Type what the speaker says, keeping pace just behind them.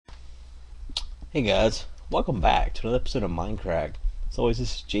Hey guys, welcome back to another episode of MindCrack. As always,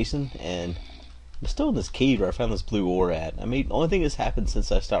 this is Jason, and I'm still in this cave where I found this blue ore at. The only thing that's happened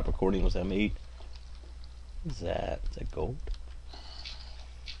since I stopped recording was what is that? Is that gold?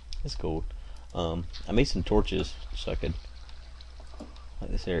 It's gold. I made some torches so I could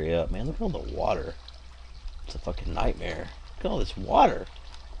light this area up. Man, look at all the water. It's a fucking nightmare. Look at all this water.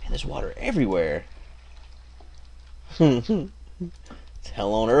 Man, there's water everywhere. It's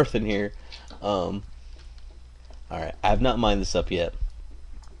hell on earth in here. Alright, I have not mined this up yet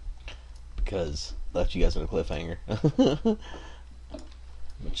because I left you guys on a cliffhanger. I'm gonna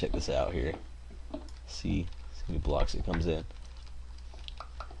check this out here. See how many blocks it comes in.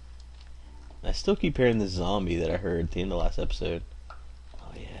 I still keep hearing this zombie that I heard at the end of the last episode.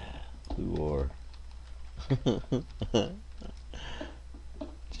 Oh yeah, blue ore.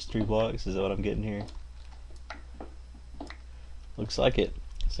 Just 3 blocks, is that what I'm getting here? Looks like it.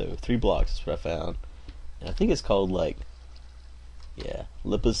 So 3 blocks is what I found. And I think it's called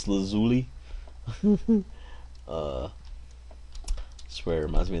Lupus Lazuli. Swear it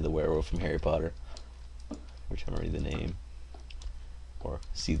reminds me of the werewolf from Harry Potter. Every time I read the name or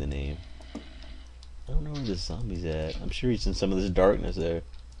see the name. I don't know where this zombie's at. I'm sure he's in some of this darkness though.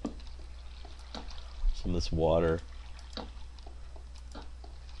 Some of this water.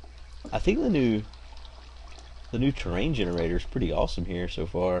 I think the new terrain generator is pretty awesome here so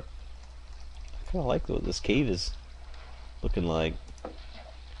far. I kind of like what this cave is looking like.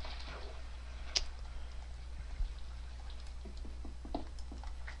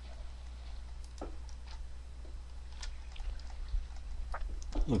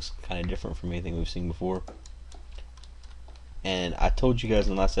 Looks kind of different from anything we've seen before. And I told you guys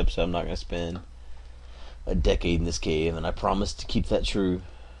in the last episode I'm not going to spend a decade in this cave, and I promised to keep that true.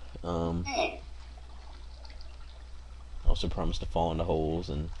 I also promised to fall into holes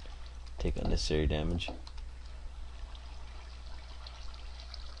and take unnecessary damage.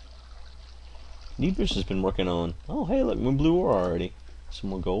 Neebus has been working on... Oh, hey, look, more blue ore already.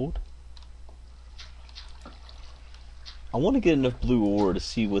 Some more gold. I want to get enough blue ore to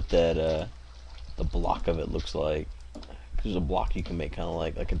see what that, the block of it looks like. Because there's a block you can make kind of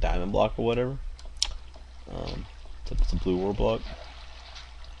like a diamond block or whatever. It's a blue ore block.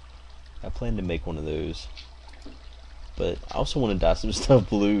 I plan to make one of those. But I also want to dye some stuff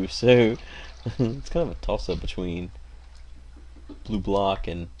blue, so it's kind of a toss-up between blue block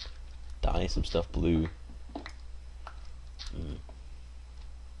and dyeing some stuff blue.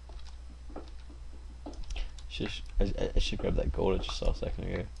 I should grab that gold I just saw a second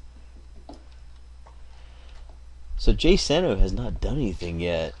ago. So Jay Sano has not done anything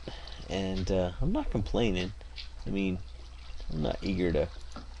yet, and I'm not complaining. I mean, I'm not eager to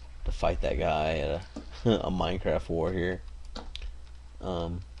fight that guy at a Minecraft war here.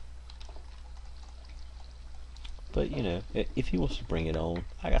 But you know, if he wants to bring it on,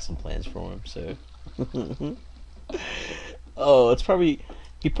 I got some plans for him. So, oh,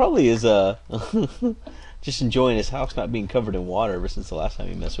 he probably is just enjoying his house not being covered in water ever since the last time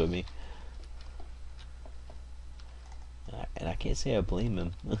he messed with me. And I can't say I blame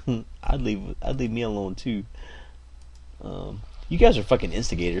him. I'd leave me alone too. You guys are fucking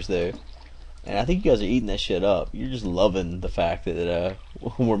instigators though, and I think you guys are eating that shit up. You're just loving the fact that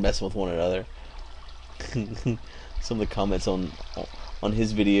we're messing with one another. Some of the comments on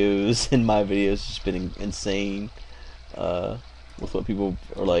his videos and my videos just been insane with what people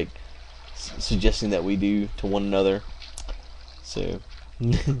are like suggesting that we do to one another. So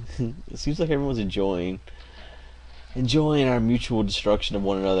it seems like everyone's enjoying our mutual destruction of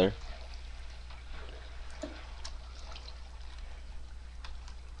one another.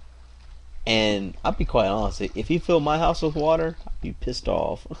 And I'll be quite honest, if he filled my house with water, I'd be pissed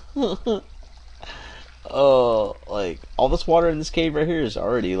off. Oh, like, all this water in this cave right here is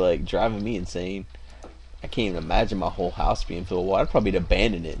already, like, driving me insane. I can't even imagine my whole house being filled with water. I'd probably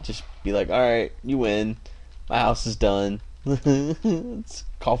abandon it. Just be like, alright, you win. My house is done. Let's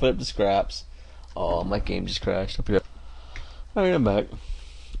cough it up to scraps. Oh, my game just crashed. Alright, I'm back.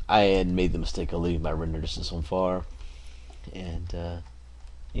 I had made the mistake of leaving my render distance on far. And,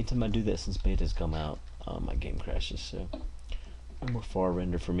 anytime I do that since beta's come out, my game crashes, so no more far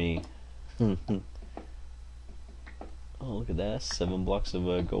render for me. Oh, look at that. 7 blocks of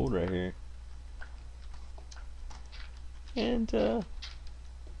gold right here. And,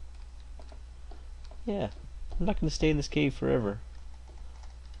 yeah. I'm not going to stay in this cave forever.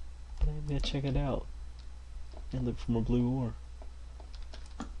 But I'm going to check it out. And look for more blue ore.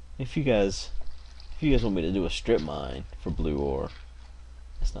 If you guys want me to do a strip mine for blue ore,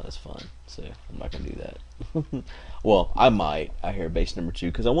 That's not as fun, so I'm not gonna do that. Well, I might out here at base number 2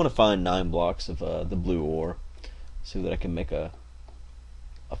 because I want to find 9 blocks of the blue ore, so that I can make a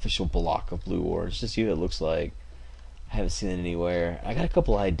official block of blue ore just to see what it looks like. I haven't seen it anywhere. I got a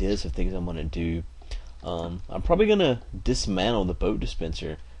couple ideas of things I'm gonna do. I'm probably gonna dismantle the boat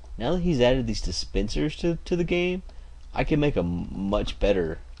dispenser. Now that he's added these dispensers to the game, I can make a much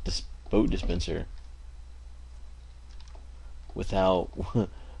better boat dispenser without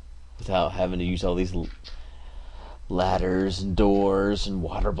without having to use all these ladders and doors and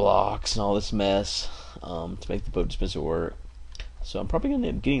water blocks and all this mess to make the boat dispenser work. So I'm probably going to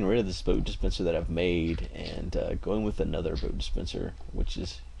end up getting rid of this boat dispenser that I've made and going with another boat dispenser, which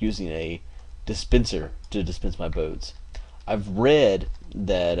is using a dispenser to dispense my boats. I've read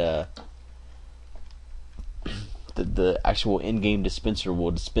that the actual in-game dispenser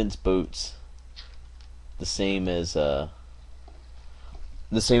will dispense boats the same as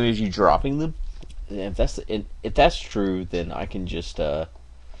you dropping them. And if that's true, then I can just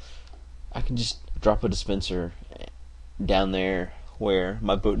drop a dispenser down there where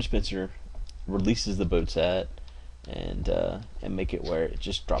my boat dispenser releases the boats at, and make it where it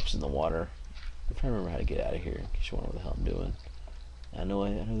just drops in the water. I'm trying to remember how to get out of here in case you wonder what the hell I'm doing. I know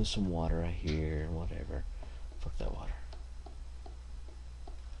there's some water right here and whatever. Fuck that water.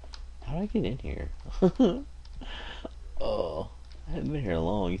 How do I get in here? Oh, I haven't been here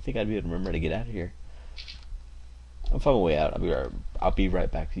long. You think I'd be able to remember how to get out of here? I'll find my way out. I'll be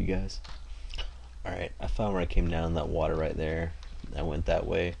right back to you guys. Alright, I found where I came down, that water right there. I went that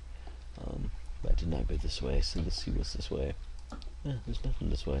way, but I did not go this way, so let's see what's this way. There's nothing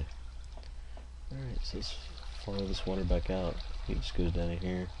this way. Alright, so let's follow this water back out. It just goes down in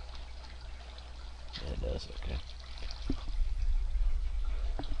here. Yeah, it does, okay.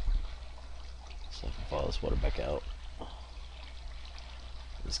 So I can follow this water back out.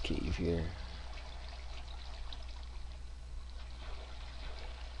 This cave here.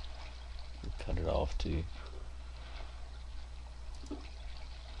 Cut it off too.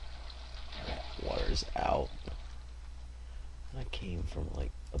 Water is out. I came from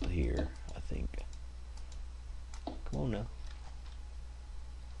like up here, I think. Come on now.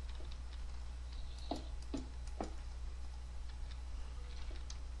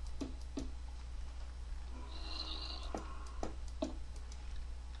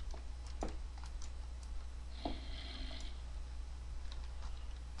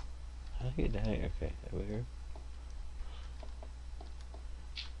 How do I get down here? Okay, over here.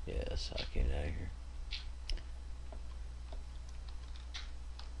 Yes, I came down here.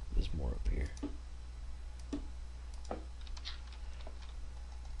 There's more up here.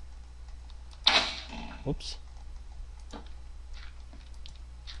 Whoops.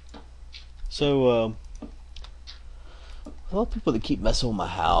 So, a lot of people that keep messing with my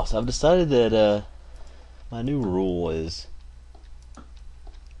house, I've decided that my new rule is,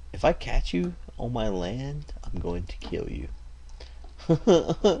 if I catch you on my land, I'm going to kill you.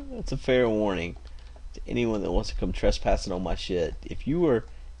 That's a fair warning to anyone that wants to come trespassing on my shit. If you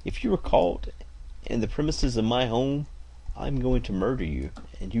were caught in the premises of my home, I'm going to murder you,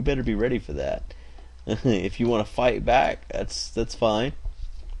 and you better be ready for that. If you want to fight back, that's fine.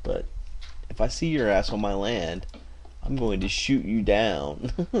 But if I see your ass on my land, I'm going to shoot you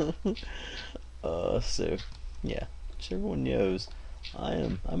down. So yeah, so everyone knows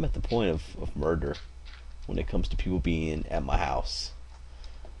I'm at the point of murder when it comes to people being at my house,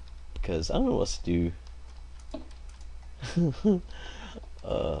 because I don't know what to do.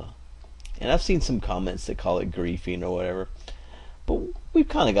 And I've seen some comments that call it griefing or whatever, but we've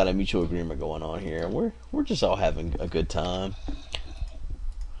kind of got a mutual agreement going on here. We're just all having a good time.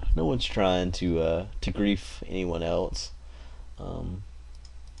 No one's trying to grief anyone else.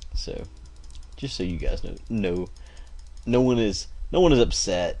 So just so you guys know, no one is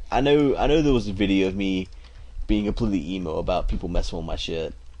upset. I know there was a video of me being completely emo about people messing with my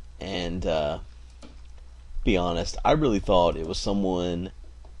shit, and be honest, I really thought it was someone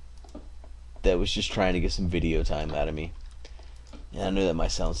that was just trying to get some video time out of me. And I know that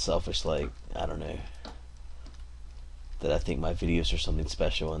might sound selfish, like, I don't know, that I think my videos are something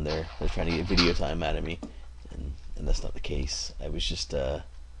special and they're trying to get video time out of me, and that's not the case. I was just I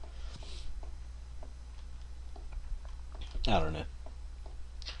don't know.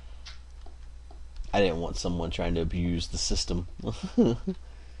 I didn't want someone trying to abuse the system. Yep,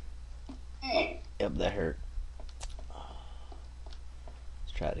 that hurt.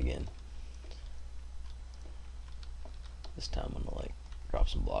 Let's try it again. This time I'm gonna like drop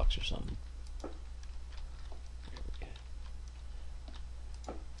some blocks or something.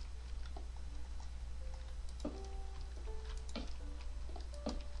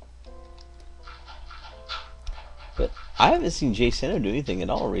 I haven't seen Jay Seno do anything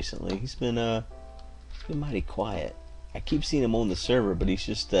at all recently. He's been mighty quiet. I keep seeing him on the server, but he's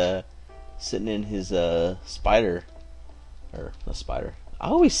just sitting in his spider, or not spider. I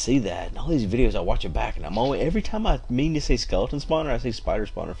always say that in all these videos. I watch it back, and I'm always, every time I mean to say skeleton spawner, I say spider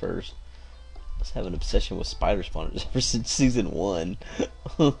spawner first. I just have an obsession with spider spawners ever since season 1.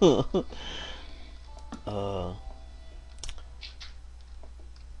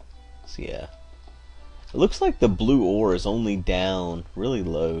 So yeah, it looks like the blue ore is only down really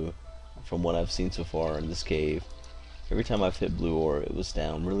low from what I've seen so far in this cave. Every time I've hit blue ore, it was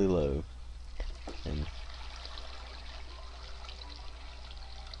down really low. And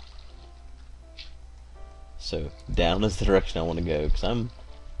so down is the direction I want to go, because I'm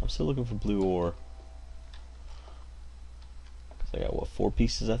still looking for blue ore. Cause I got what, 4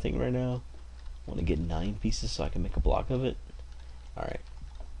 pieces I think right now. I want to get 9 pieces so I can make a block of it. All right,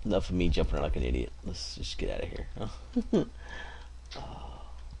 enough of me jumping around like an idiot. Let's just get out of here.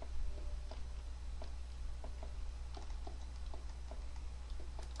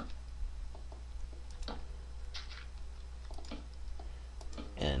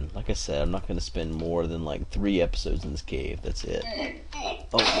 And like I said, I'm not going to spend more than like 3 episodes in this cave. That's it.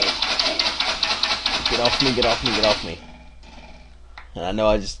 Oh, get off me, get off me, get off me. And I know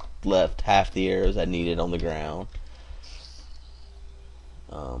I just left half the arrows I needed on the ground.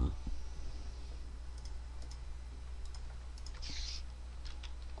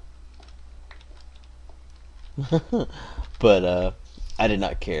 But I did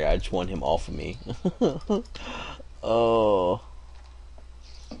not care. I just want him off of me. Oh,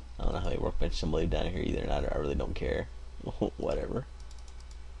 I don't know how he workbench somebody down here either, and I really don't care. Whatever.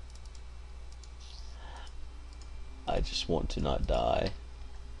 I just want to not die,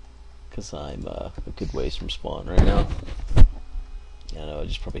 because I'm a good ways from spawn right now. Yeah, I know, I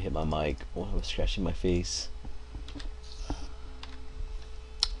just probably hit my mic while I was scratching my face.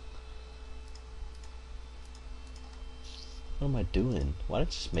 What am I doing? Why did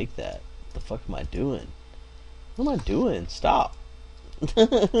I just make that? What the fuck am I doing? What am I doing? Stop.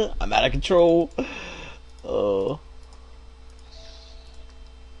 I'm out of control. Oh.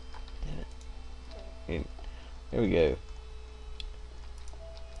 Damn it. Here we go.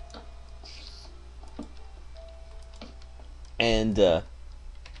 And part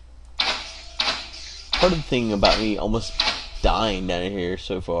of the thing about me almost dying down here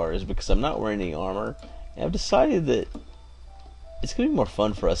so far is because I'm not wearing any armor. And I've decided that it's gonna be more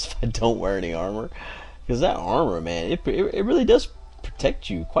fun for us if I don't wear any armor, because that armor, man, it really does protect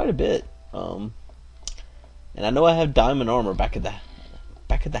you quite a bit. And I know I have diamond armor back at the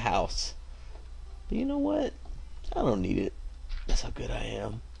house, but you know what? I don't need it. That's how good I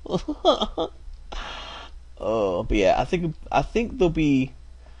am. Oh, but yeah, I think there'll be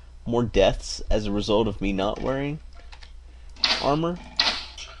more deaths as a result of me not wearing armor,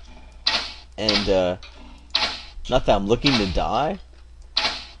 and not that I'm looking to die,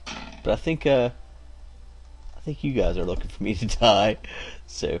 but I think you guys are looking for me to die.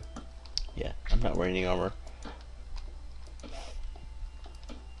 So yeah, I'm not wearing any armor.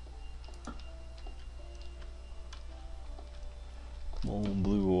 Come on,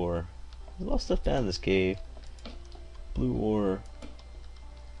 blue ore. There's a lot of stuff down in this cave. Blue ore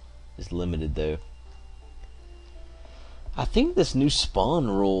is limited though. I think this new spawn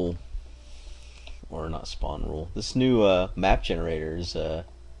rule, or not spawn rule, this new map generator is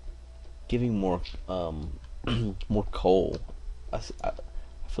giving more more coal. I feel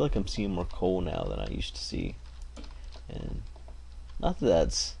like I'm seeing more coal now than I used to see, and not that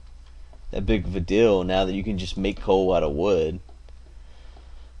that's that big of a deal now that you can just make coal out of wood.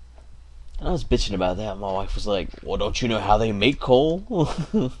 And I was bitching about that. My wife was like, well, don't you know how they make coal?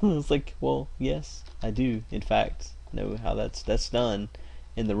 I was like, well, yes, I do, in fact, know how that's done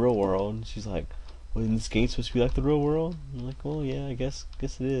in the real world. And she's like, well, isn't this game supposed to be like the real world? I'm like, well, yeah, I guess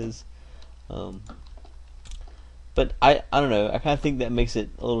it is. But I don't know, I kind of think that makes it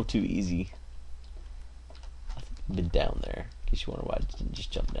a little too easy. I think I've been down there, in case you wonder why I didn't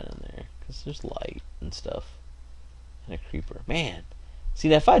just jump down in there, because there's light and stuff, and a creeper. Man, see,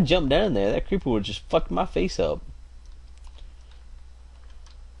 now if I jumped down there, that creeper would just fuck my face up.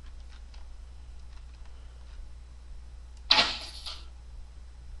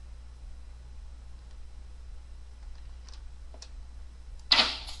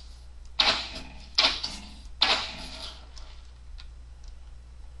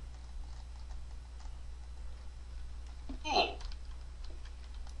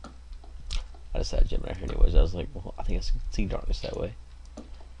 I decided to jump out here anyways. I was like, well, I think I see darkness that way.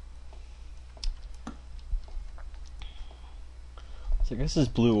 So I guess this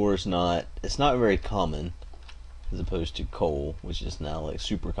blue ore is not, it's not very common. as opposed to coal, which is now like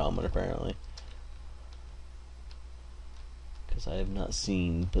super common apparently. Because I have not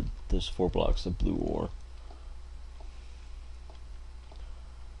seen but those 4 blocks of blue ore.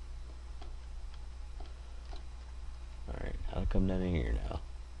 Alright, how to come down in here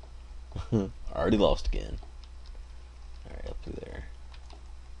now? Already lost again. Alright, up through there.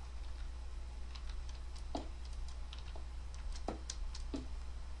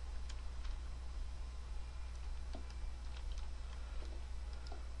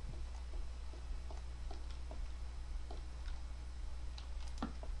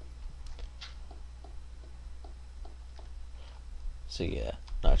 So yeah,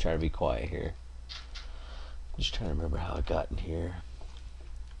 not trying to be quiet here. Just trying to remember how I got in here.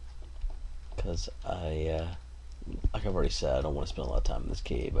 Because like I've already said, I don't want to spend a lot of time in this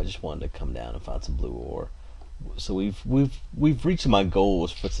cave. I just wanted to come down and find some blue ore. So we've reached my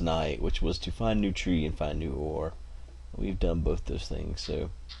goals for tonight, which was to find new tree and find new ore. We've done both those things, so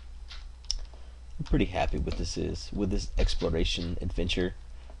I'm pretty happy with this exploration adventure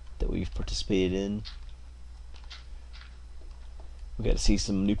that we've participated in. We got to see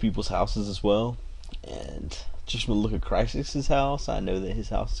some new people's houses as well, and just when I look at Chrysis's house, I know that his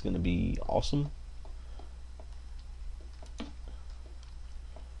house is going to be awesome.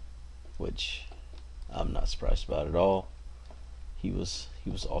 Which I'm not surprised about at all. He was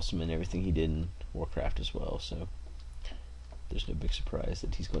awesome in everything he did in Warcraft as well, so there's no big surprise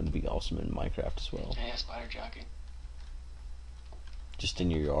that he's going to be awesome in Minecraft as well. Yeah, spider jockey. Just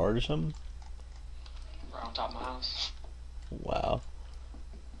in your yard or something? Right on top of my house. Wow.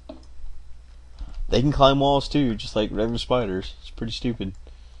 They can climb walls too, just like regular spiders. It's pretty stupid.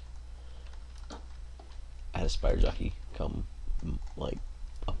 I had a spider jockey come like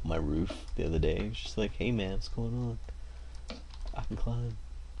up my roof the other day. He was just like, "Hey man, what's going on? I can climb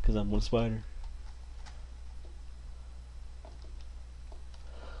because I'm one spider."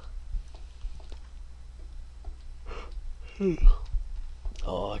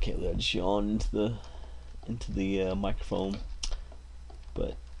 Oh, I can't believe I just yawned into the microphone.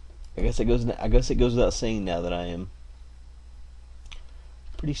 But I guess it goes without saying now that I am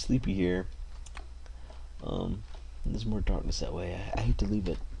pretty sleepy here. There's more darkness that way. I hate to leave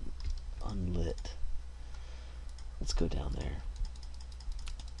it unlit. Let's go down there.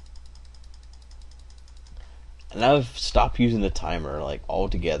 And I've stopped using the timer like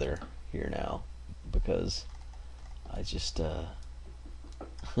altogether here now because I just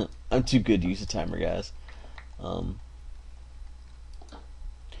I'm too good to use a timer, guys.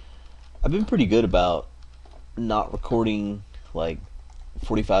 I've been pretty good about not recording like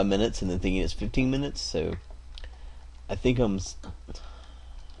 45 minutes and then thinking it's 15 minutes, so I think I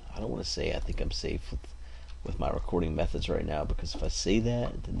don't want to say I think I'm safe with my recording methods right now, because if I say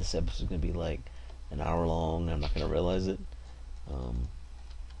that, then this episode is going to be like an hour long and I'm not going to realize it.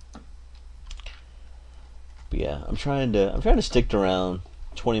 But yeah, I'm trying to stick to around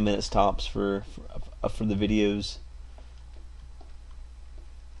 20 minutes tops for the videos.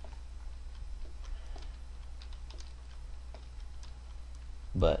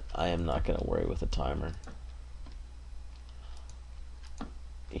 But I am not going to worry with a timer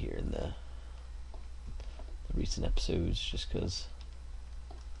here in the recent episodes, just because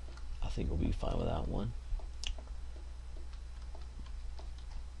I think we'll be fine without one.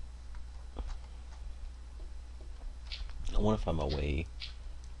 I want to find my way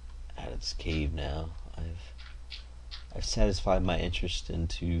out of this cave now. I've satisfied my interest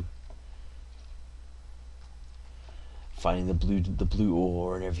into finding the blue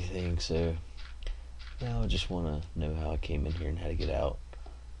ore and everything, so now I just want to know how I came in here and how to get out.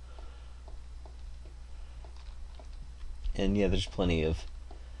 And yeah, there's plenty of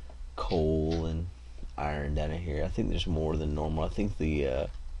coal and iron down in here. I think there's more than normal. I think the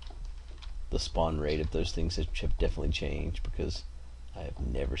spawn rate of those things have definitely changed, because I have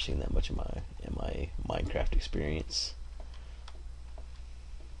never seen that much in my Minecraft experience.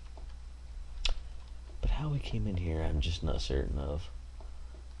 But how we came in here, I'm just not certain of.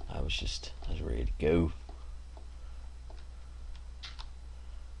 I was ready to go.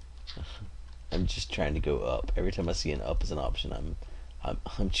 I'm just trying to go up. Every time I see an up as an option,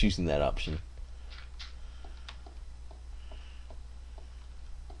 I'm choosing that option.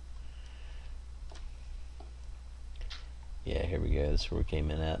 Yeah, here we go. That's where we came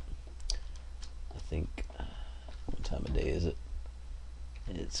in at. I think, what time of day is it?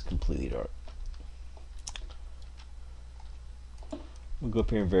 It's completely dark. We'll go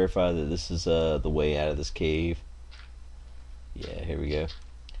up here and verify that this is the way out of this cave. Yeah, here we go.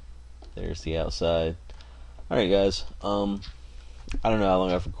 There's the outside. Alright guys, I don't know how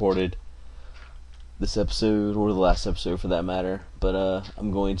long I've recorded, this episode, or the last episode for that matter. But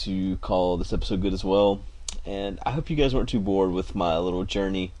I'm going to call this episode good as well. And I hope you guys weren't too bored with my little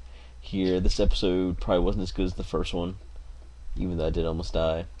journey here. This episode probably wasn't as good as the first one, even though I did almost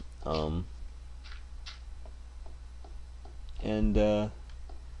die. And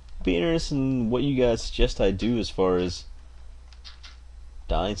be interested in what you guys suggest I do as far as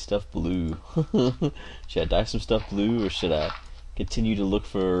dyeing stuff blue. Should I dye some stuff blue, or should I continue to look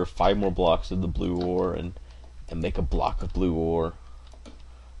for 5 more blocks of the blue ore and make a block of blue ore?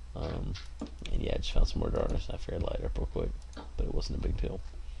 And yeah, I just found some more darkness. I figured I'd light it up real quick, but it wasn't a big deal.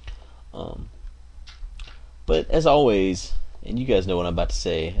 But as always, and you guys know what I'm about to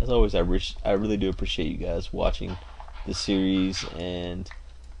say, as always, I really do appreciate you guys watching this series and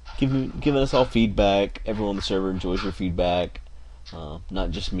giving us all feedback. Everyone on the server enjoys your feedback,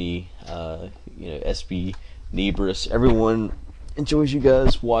 not just me. SB, Nebris, everyone enjoys you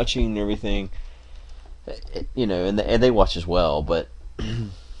guys watching and everything. And they watch as well. But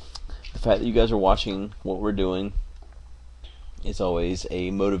the fact that you guys are watching what we're doing is always a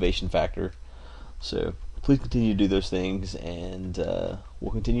motivation factor. So please continue to do those things, and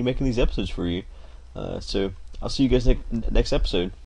we'll continue making these episodes for you. So I'll see you guys next episode.